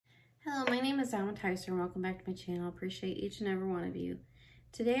My name is Alma Tyser and welcome back to my channel. I appreciate each and every one of you.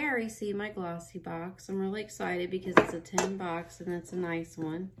 Today I received my Glossy box. I'm really excited because it's a 10 box and it's a nice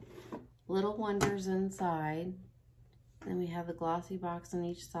one. Little wonders inside. Then we have the Glossy box on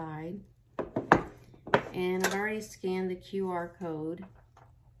each side. And I've already scanned the QR code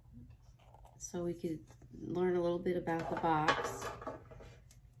so we could learn a little bit about the box.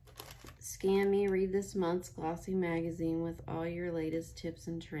 Scan me, read this month's Glossy magazine with all your latest tips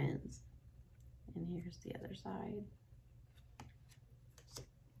and trends. And here's the other side.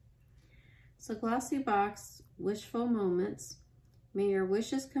 So Glossy box, wishful moments. May your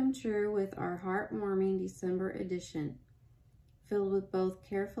wishes come true with our heartwarming December edition, filled with both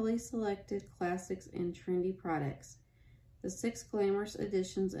carefully selected classics and trendy products. The 6 glamorous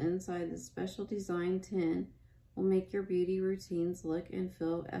additions inside the special design tin will make your beauty routines look and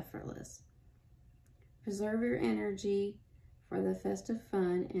feel effortless. Preserve your energy for the festive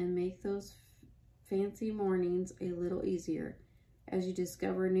fun and make those fancy mornings a little easier as you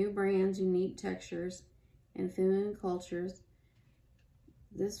discover new brands, unique textures, and feminine cultures.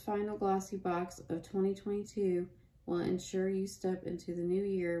 This final Glossy box of 2022 will ensure you step into the new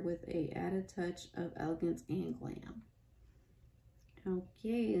year with an added touch of elegance and glam.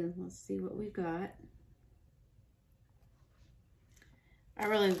 Okay, let's see what we got. I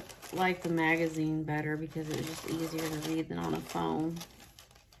really like the magazine better because it's just easier to read than on a phone.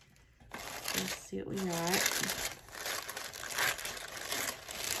 Let's see what we got.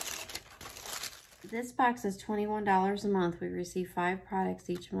 This box is $21 a month. We receive 5 products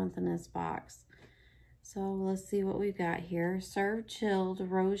each month in this box. So let's see what we got here. Serve Chilled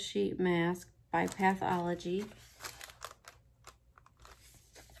Rose Sheet Mask by Pathology.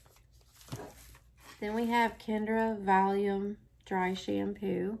 Then we have Kendra Volume Dry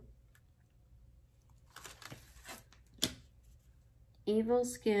Shampoo. Evil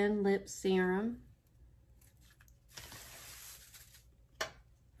Skin Lip Serum.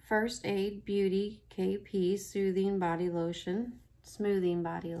 First Aid Beauty KP Smoothing Body Lotion.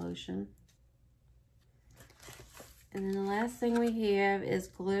 And then the last thing we have is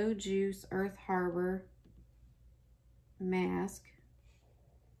Glow Juice Earth Harbor Mask.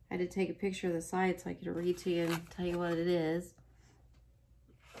 I had to take a picture of the side so I could read to you and tell you what it is.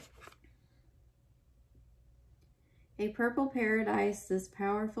 A Purple Paradise, this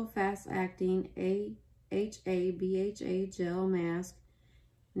powerful, fast-acting AHA/BHA gel mask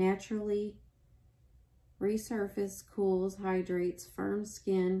naturally resurfaces, cools, hydrates firm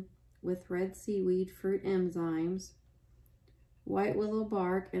skin with red seaweed fruit enzymes, white willow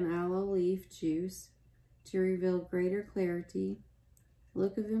bark, and aloe leaf juice to reveal greater clarity,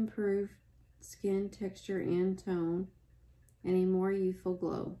 look of improved skin texture and tone, and a more youthful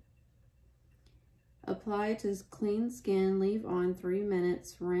glow. Apply to clean skin, leave on 3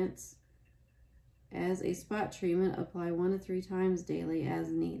 minutes, rinse. As a spot treatment, apply 1 to 3 times daily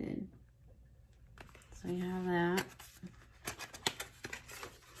as needed. So you have that.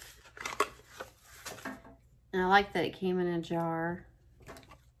 And I like that it came in a jar.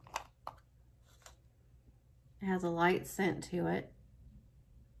 It has a light scent to it.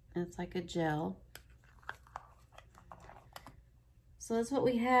 It's like a gel. So that's what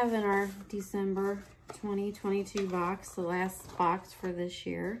we have in our December 2022 box, the last box for this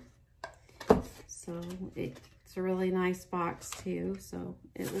year. So it's a really nice box too. So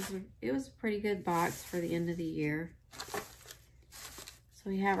it was a pretty good box for the end of the year. So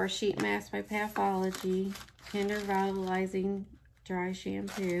we have our sheet mask by Pathology, Tender Vitalizing Dry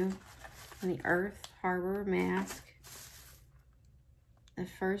Shampoo, and the Earth Harbor Mask, the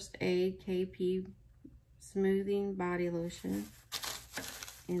First Aid KP Smoothing Body Lotion,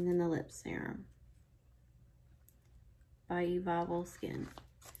 and then the Lip Serum by Evolve Skin.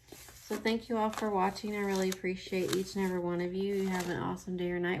 So thank you all for watching. I really appreciate each and every one of you. You have an awesome day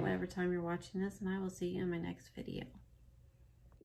or night, whatever time you're watching this, and I will see you in my next video.